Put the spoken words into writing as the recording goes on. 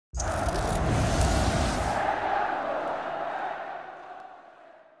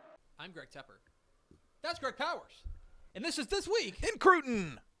I'm Greg Tepper. That's Greg Powers. And this is This Week in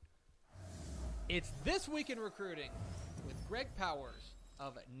Cruton. It's This Week in Recruiting with Greg Powers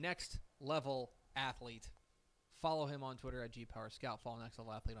of Next Level Athlete. Follow him on Twitter at GPowerScout. Follow Next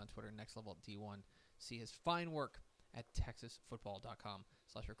Level Athlete on Twitter, Next Level D1. See his fine work at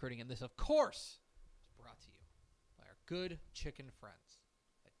texasfootball.com/recruiting. And this, of course, is brought to you by our good chicken friends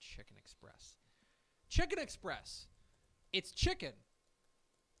at Chicken Express. Chicken Express. It's chicken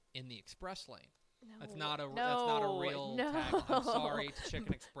in the express lane. No, that's not a real tag. I'm sorry, it's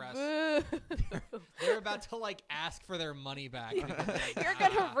Chicken Express. They're about to ask for their money back. You're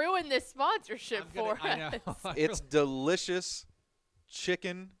gonna ruin this sponsorship for us. I know. It's delicious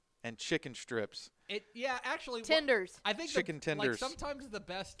chicken and chicken strips. Actually, tenders. I think chicken tenders. Sometimes the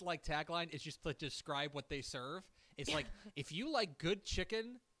best tagline is just to describe what they serve. It's if you like good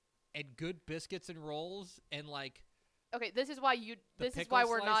chicken and good biscuits and rolls and Okay, this is why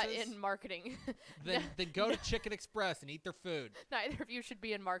we're not in marketing. then go to Chicken Express and eat their food. Neither of you should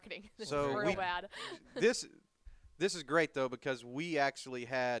be in marketing. This So is real bad. This is great though, because we actually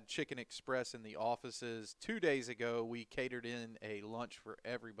had Chicken Express in the offices 2 days ago. We catered in a lunch for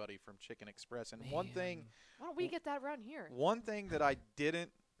everybody from Chicken Express, and one thing. Why don't we get that around here? One thing that I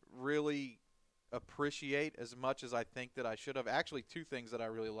didn't really appreciate as much as I think that I should have. Actually, two things that I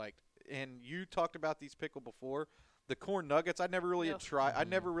really liked, and you talked about these pickle before. The corn nuggets, I never really had tried. I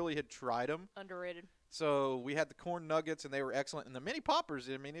never really had tried them. Underrated. So we had the corn nuggets, and they were excellent. And the mini poppers.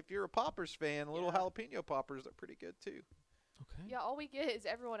 I mean, if you're a poppers fan, little jalapeno poppers are pretty good too. Okay. Yeah, all we get is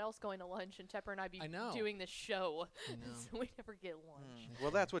everyone else going to lunch, and Tepper and I doing this show. I know. So we never get lunch.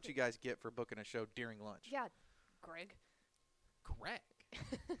 Well, that's what you guys get for booking a show during lunch. Yeah, Greg.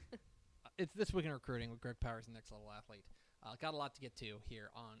 It's This Week in Recruiting with Greg Powers, the Next Level Athlete. Got a lot to get to here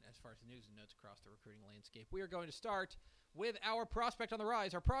on as far as the news and notes across the recruiting landscape. We are going to start with our prospect on the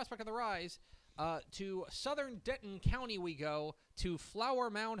rise. Our prospect on the rise, to southern Denton County we go, to Flower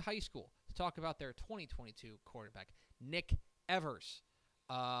Mound High School to talk about their 2022 quarterback, Nick Evers.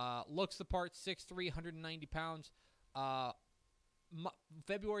 Looks the part, 6'3", 190 pounds.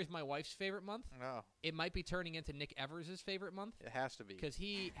 February is my wife's favorite month. No. It might be turning into Nick Evers' favorite month. It has to be. Because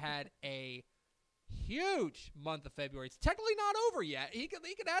he had a huge month of February. It's technically not over yet. He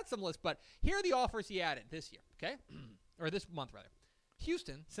could add some lists, but here are the offers he added this year, okay? Or this month, rather.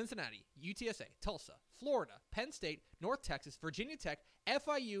 Houston, Cincinnati, UTSA, Tulsa, Florida, Penn State, North Texas, Virginia Tech,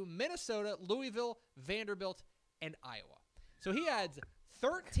 FIU, Minnesota, Louisville, Vanderbilt, and Iowa. So he adds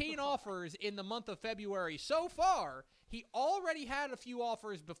 13 offers in the month of February so far. He already had a few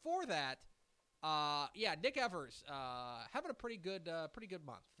offers before that. Nick Evers having a pretty good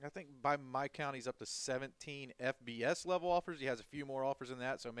month. I think by my count, he's up to 17 FBS level offers. He has a few more offers than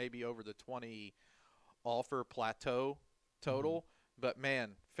that, so maybe over the 20 offer plateau total. But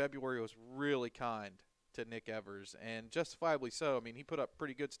man, February was really kind to Nick Evers, and justifiably so. I mean, he put up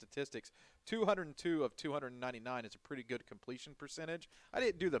pretty good statistics. 202 of 299 is a pretty good completion percentage. I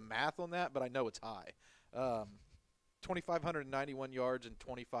didn't do the math on that, but I know it's high. 2,591 yards and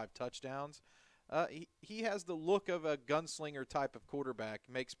 25 touchdowns. He has the look of a gunslinger type of quarterback,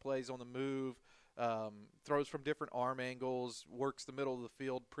 makes plays on the move, throws from different arm angles, works the middle of the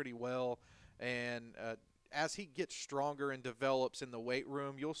field pretty well. And as he gets stronger and develops in the weight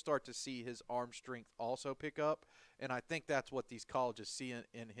room, you'll start to see his arm strength also pick up. And I think that's what these colleges see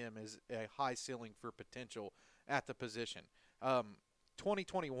in him, is a high ceiling for potential at the position.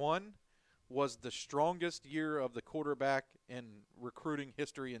 2021 was the strongest year of the quarterback in recruiting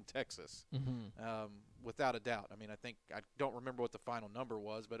history in Texas, without a doubt. I mean, I don't remember what the final number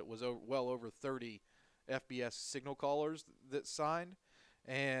was, but it was well over 30 FBS signal callers that signed.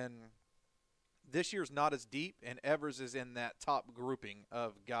 And this year's not as deep, and Evers is in that top grouping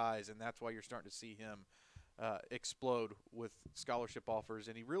of guys, and that's why you're starting to see him explode with scholarship offers.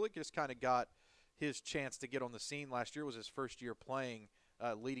 And he really just kind of got his chance to get on the scene. Last year was his first year playing,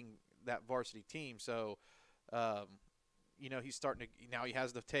 leading that varsity team. So, he's starting to – now he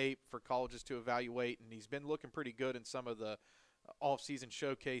has the tape for colleges to evaluate, and he's been looking pretty good in some of the off-season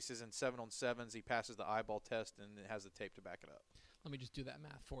showcases and 7-on-7s. He passes the eyeball test and has the tape to back it up. Let me just do that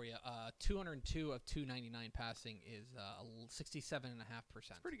math for you. 202 of 299 passing is 67.5%.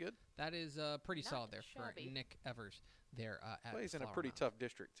 That's pretty good. That is pretty solid there shabby. for Nick Evers there at Plays in a Flower pretty Mound. tough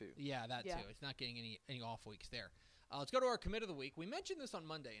district, too. Yeah, that too. It's not getting any off weeks there. Let's go to our commit of the week. We mentioned this on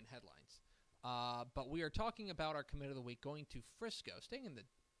Monday in headlines, but we are talking about our commit of the week going to Frisco, staying in the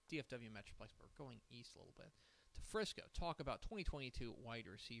DFW Metroplex, but going east a little bit to Frisco. Talk about 2022 wide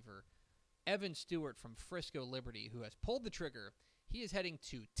receiver Evan Stewart from Frisco Liberty, who has pulled the trigger. He is heading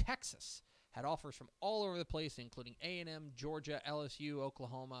to Texas. Had offers from all over the place, including A&M, Georgia, LSU,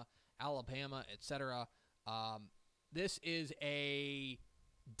 Oklahoma, Alabama, etc. This is a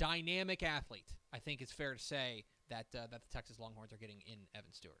dynamic athlete. I think it's fair to say that the Texas Longhorns are getting in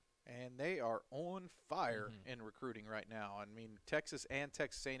Evan Stewart. And they are on fire in recruiting right now. I mean, Texas and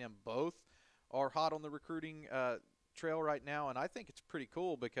Texas A&M both are hot on the recruiting trail right now, and I think it's pretty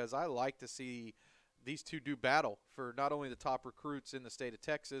cool because I like to see these two do battle for not only the top recruits in the state of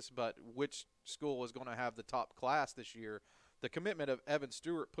Texas, but which school is going to have the top class this year. The commitment of Evan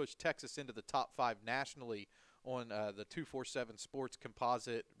Stewart pushed Texas into the top 5 nationally on the 247 Sports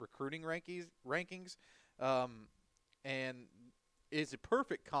Composite recruiting rankings, and is a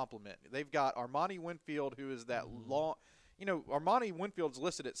perfect complement. They've got Armani Winfield, who is that long – Armani Winfield's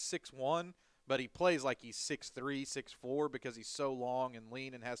listed at 6'1", but he plays like he's 6'3", 6'4", because he's so long and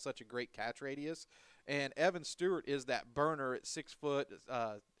lean and has such a great catch radius. And Evan Stewart is that burner at 6 foot,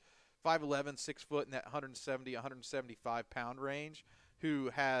 5'11", 6 foot in that 170, 175-pound range, who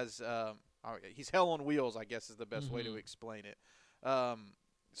has he's hell on wheels, I guess is the best way to explain it.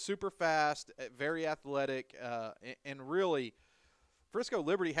 Super fast, very athletic, and really Frisco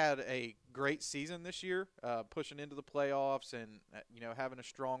Liberty had a great season this year, pushing into the playoffs and having a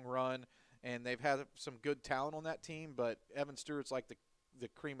strong run. And they've had some good talent on that team, but Evan Stewart's like the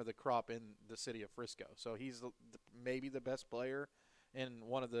cream of the crop in the city of Frisco. So he's maybe the best player in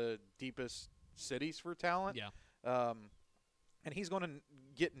one of the deepest cities for talent. Yeah. And he's going to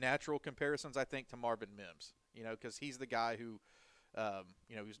get natural comparisons, I think, to Marvin Mims, because he's the guy who,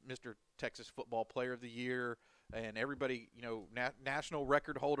 he's Mr. Texas Football Player of the Year, and everybody, national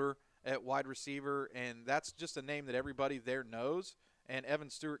record holder at wide receiver. And that's just a name that everybody there knows. And Evan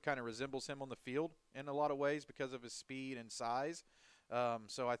Stewart kind of resembles him on the field in a lot of ways because of his speed and size.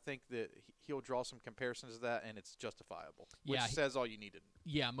 So I think that he'll draw some comparisons to that, and it's justifiable, which says all you needed.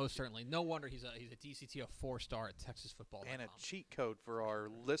 Yeah, most certainly. No wonder he's a DCTF 4-star at Texas Football. And a cheat code for our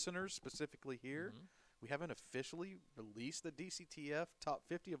listeners, specifically here. We haven't officially released the DCTF top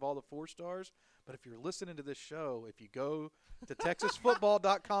 50 of all the 4-stars, but if you're listening to this show, if you go to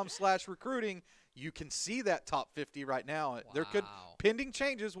texasfootball.com/recruiting, you can see that top 50 right now. Wow. There could pending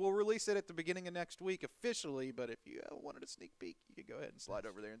changes. We'll release it at the beginning of next week officially, but if you wanted a sneak peek, you could go ahead and slide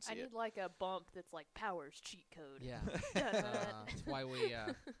over there and see it. I need like a bump that's like Powers cheat code. Yeah. That's why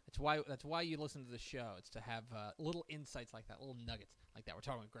that's why you listen to the show. It's to have little insights like that, little nuggets like that. We're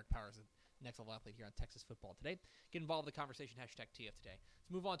talking with Greg Powers, next level athlete here on Texas Football Today. Get involved in the conversation, #TF Today.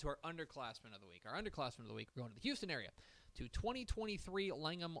 Let's move on to our underclassmen of the week. Our underclassmen of the week, we're going to the Houston area to 2023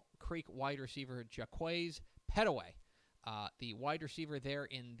 Langham Creek wide receiver Jaquaize Pettaway. The wide receiver there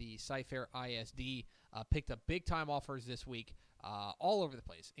in the Cy-Fair ISD picked up big-time offers this week all over the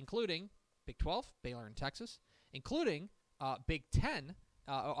place, including Big 12, Baylor and Texas, including Big 10,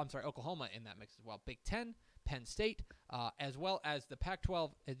 Oklahoma in that mix as well, Big 10, Penn State, as well as the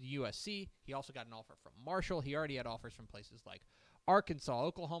Pac-12 at the USC. He also got an offer from Marshall. He already had offers from places like Arkansas,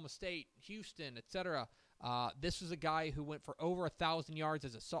 Oklahoma State, Houston, etc. This was a guy who went for over 1,000 yards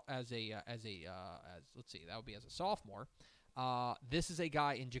as a sophomore. This is a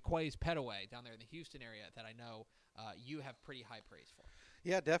guy in Jaquaize Pettaway down there in the Houston area that I know you have pretty high praise for.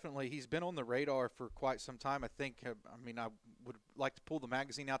 Yeah, definitely. He's been on the radar for quite some time. I think, I would like to pull the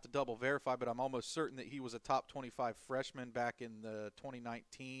magazine out to double verify, but I'm almost certain that he was a top 25 freshman back in the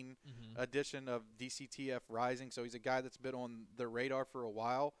 2019 edition of DCTF Rising. So he's a guy that's been on the radar for a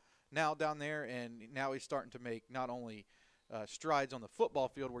while now down there, and now he's starting to make not only strides on the football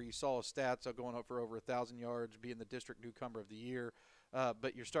field where you saw his stats going up for over 1,000 yards, being the district newcomer of the year,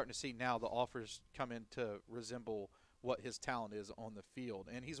 but you're starting to see now the offers come in to resemble what his talent is on the field.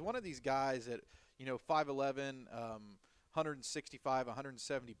 And he's one of these guys at, 5'11", 165,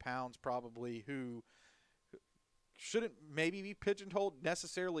 170 pounds probably, who shouldn't maybe be pigeonholed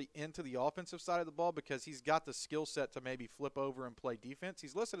necessarily into the offensive side of the ball because he's got the skill set to maybe flip over and play defense.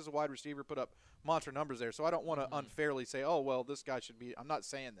 He's listed as a wide receiver, put up monster numbers there, so I don't want to unfairly say, oh, well, this guy should be – I'm not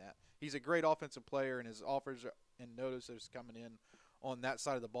saying that. He's a great offensive player, and his offers and notices coming in on that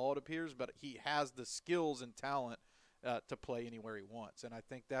side of the ball, it appears, but he has the skills and talent to play anywhere he wants. And I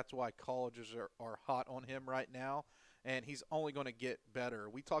think that's why colleges are hot on him right now, and he's only going to get better.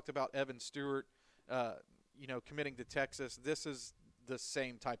 We talked about Evan Stewart, committing to Texas. This is the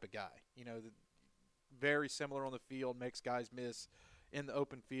same type of guy. Very similar on the field, makes guys miss in the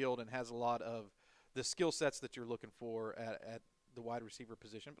open field, and has a lot of the skill sets that you're looking for at the wide receiver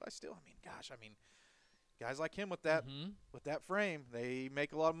position. But guys like him with that frame, they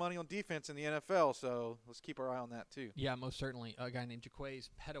make a lot of money on defense in the NFL, so let's keep our eye on that too. Yeah, most certainly. A guy named Jaquaize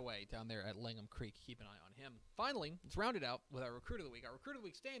Pettaway down there at Langham Creek. Keep an eye on him. Finally, let's round it out with our Recruit of the Week. Our Recruit of the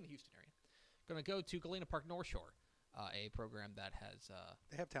Week, stay in the Houston area. Going to go to Galena Park North Shore. a program that has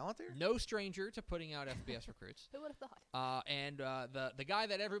they have talent there. No stranger to putting out FBS recruits. Who would have thought? And the guy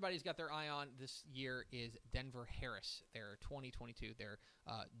that everybody's got their eye on this year is Denver Harris. Their 2022, their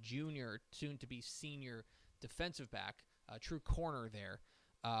junior, soon to be senior defensive back, true corner there.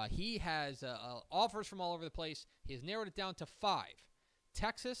 He has offers from all over the place. He has narrowed it down to 4.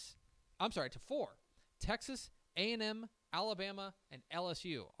 Texas, A&M, Alabama, and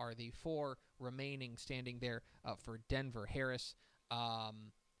LSU are the 4 remaining standing there for Denver Harris.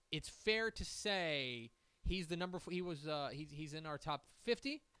 It's fair to say he's the number. He's in our top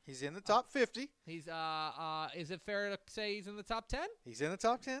 50. He's in the top 50. He's is it fair to say he's in the top 10? He's in the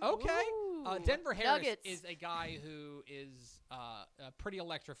top 10. Okay. Denver Harris Nuggets. is a guy who is pretty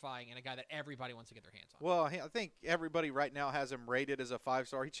electrifying and a guy that everybody wants to get their hands on. Well, I think everybody right now has him rated as a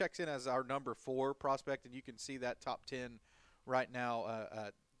 5-star. He checks in as our number 4 prospect, and you can see that top 10 right now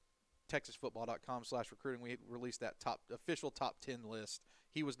at TexasFootball.com/recruiting. We released that official top 10 list.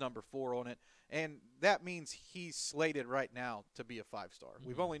 He was number 4 on it, and that means he's slated right now to be a 5-star. Mm-hmm.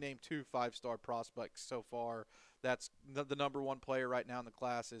 We've only named 2 5-star prospects so far. That's the number 1 player right now in the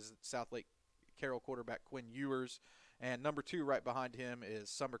class is South Lake Carroll quarterback Quinn Ewers, and number 2 right behind him is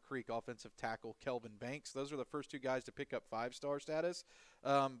Summer Creek offensive tackle Kelvin Banks. Those are the first 2 guys to pick up 5-star status,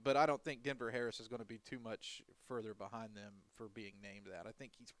 but I don't think Denver Harris is going to be too much further behind them for being named that. I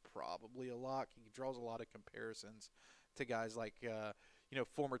think he's probably a lock. He draws a lot of comparisons to guys like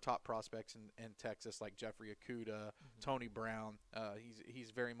former top prospects in Texas like Jeffrey Okuda, Tony Brown.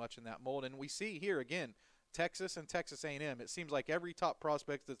 He's very much in that mold, and we see here again Texas and Texas A&M. It seems like every top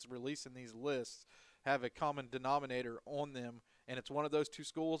prospect that's released in these lists have a common denominator on them, and it's one of those 2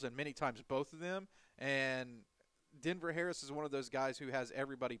 schools, and many times both of them. And Denver Harris is one of those guys who has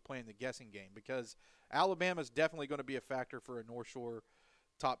everybody playing the guessing game, because Alabama is definitely going to be a factor for a North Shore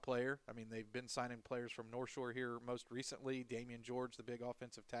top player. I mean, they've been signing players from North Shore here most recently. Damian George, the big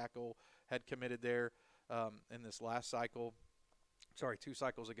offensive tackle, had committed there in this last cycle. 2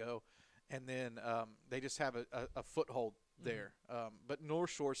 cycles ago. And then they just have a foothold there. But North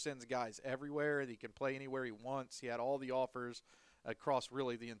Shore sends guys everywhere. He can play anywhere he wants. He had all the offers across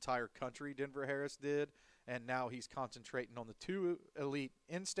really the entire country, Denver Harris did. And now he's concentrating on the 2 elite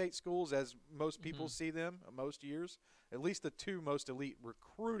in-state schools, as most people see them most years. At least the 2 most elite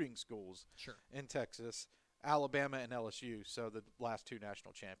recruiting schools in Texas, Alabama and LSU, so the last 2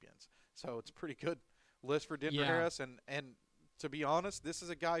 national champions. So it's a pretty good list for Denver Harris. And to be honest, this is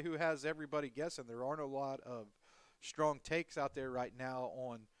a guy who has everybody guessing. There aren't a lot of strong takes out there right now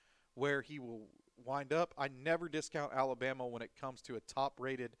on where he will wind up. I never discount Alabama when it comes to a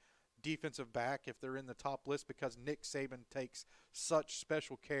top-rated defensive back if they're in the top list, because Nick Saban takes such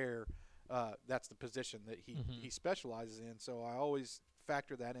special care. That's the position that he specializes in. So I always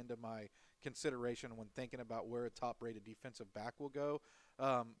factor that into my consideration when thinking about where a top-rated defensive back will go.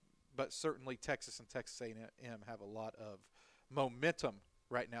 But certainly Texas and Texas A&M have a lot of momentum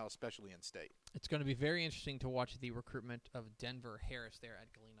right now, especially in state. It's going to be very interesting to watch the recruitment of Denver Harris there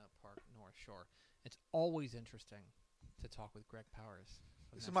at Galena Park North Shore. It's always interesting to talk with Greg Powers.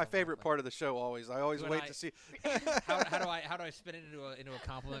 This is my favorite part of the show. I always wait to see. how do I spin it into a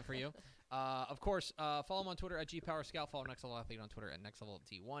compliment for you? Of course, follow him on Twitter at GPowerScout. Follow Next Level Athlete on Twitter at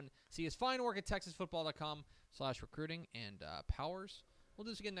NextLevelD1. See his fine work at TexasFootball.com/recruiting. And Powers, we'll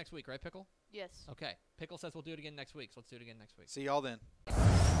do this again next week, right, Pickle? Yes. Okay. Pickle says we'll do it again next week, so let's do it again next week. See y'all then.